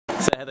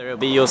So Heather, it'll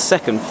be your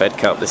second Fed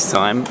Cup this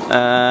time.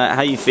 How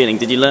are you feeling?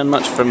 Did you learn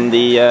much from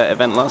the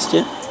event last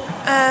year?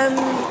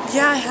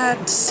 Yeah, I had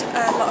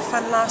a lot of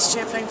fun last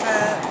year playing for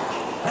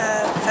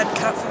Fed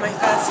Cup for my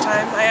first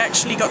time. I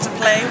actually got to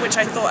play, which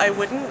I thought I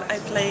wouldn't. I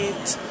played,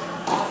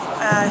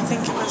 I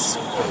think it was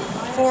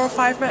 4 or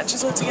 5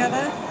 matches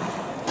altogether,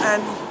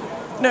 and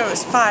no, it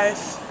was 5,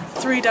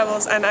 3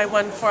 doubles, and I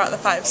won 4 out of the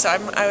 5, so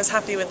I was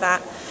happy with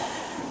that.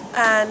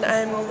 And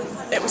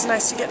it was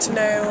nice to get to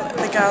know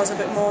the girls a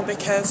bit more,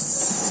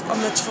 because on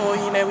the tour,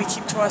 you know, we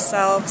keep to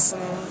ourselves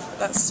and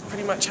that's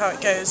pretty much how it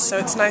goes. So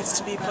it's nice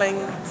to be playing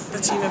the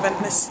team event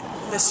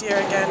this year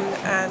again,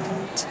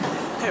 and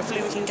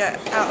hopefully we can get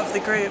out of the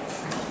group.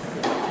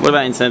 What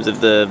about in terms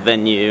of the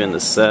venue and the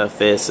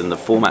surface and the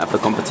format of the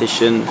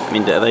competition? I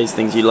mean, are those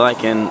things you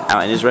like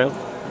out in Israel?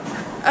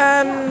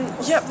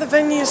 Yep, the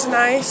venue's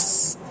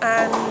nice,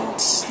 and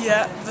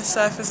yeah, the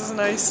surface is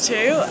nice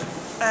too.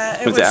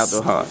 Was it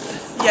outdoor hard?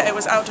 Yeah, it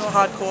was outdoor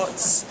hard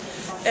courts.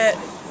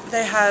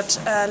 They had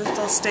a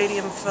little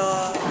stadium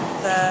for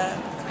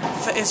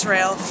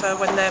Israel for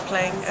when they're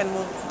playing, and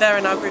they're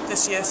in our group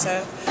this year,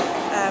 so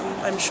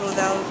I'm sure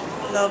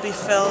they'll be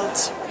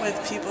filled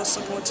with people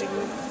supporting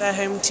their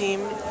home team,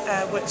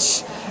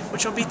 which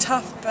will be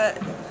tough, but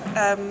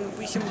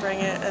we can bring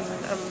it, and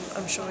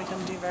I'm sure we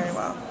can do very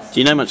well. Do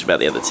you know much about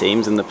the other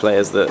teams and the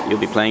players that you'll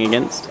be playing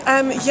against?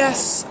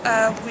 Yes,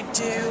 we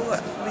do.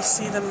 We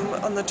see them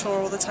on the tour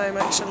all the time,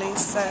 actually,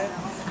 so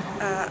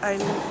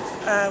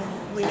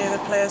we know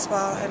the players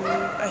well, and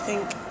I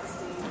think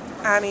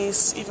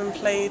Annie's even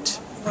played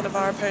one of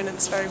our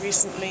opponents very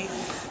recently,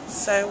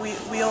 so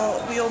we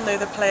all know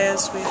the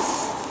players. We've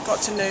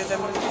got to know them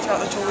throughout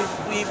the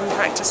tour. We even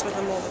practice with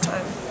them all the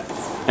time.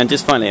 And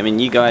just finally, I mean,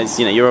 you guys,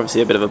 you're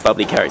obviously a bit of a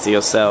bubbly character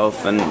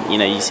yourself, and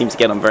you seem to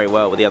get on very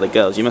well with the other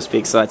girls. You must be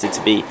excited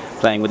to be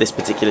playing with this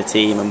particular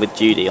team and with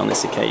Judy on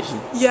this occasion.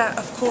 Yeah,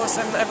 of course,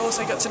 and I've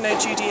also got to know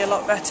Judy a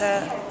lot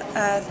better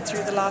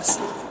through the last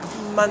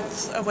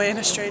month away in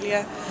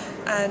Australia,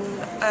 and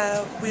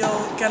we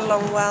all get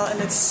along well,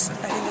 and I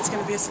think it's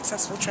going to be a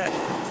successful trip.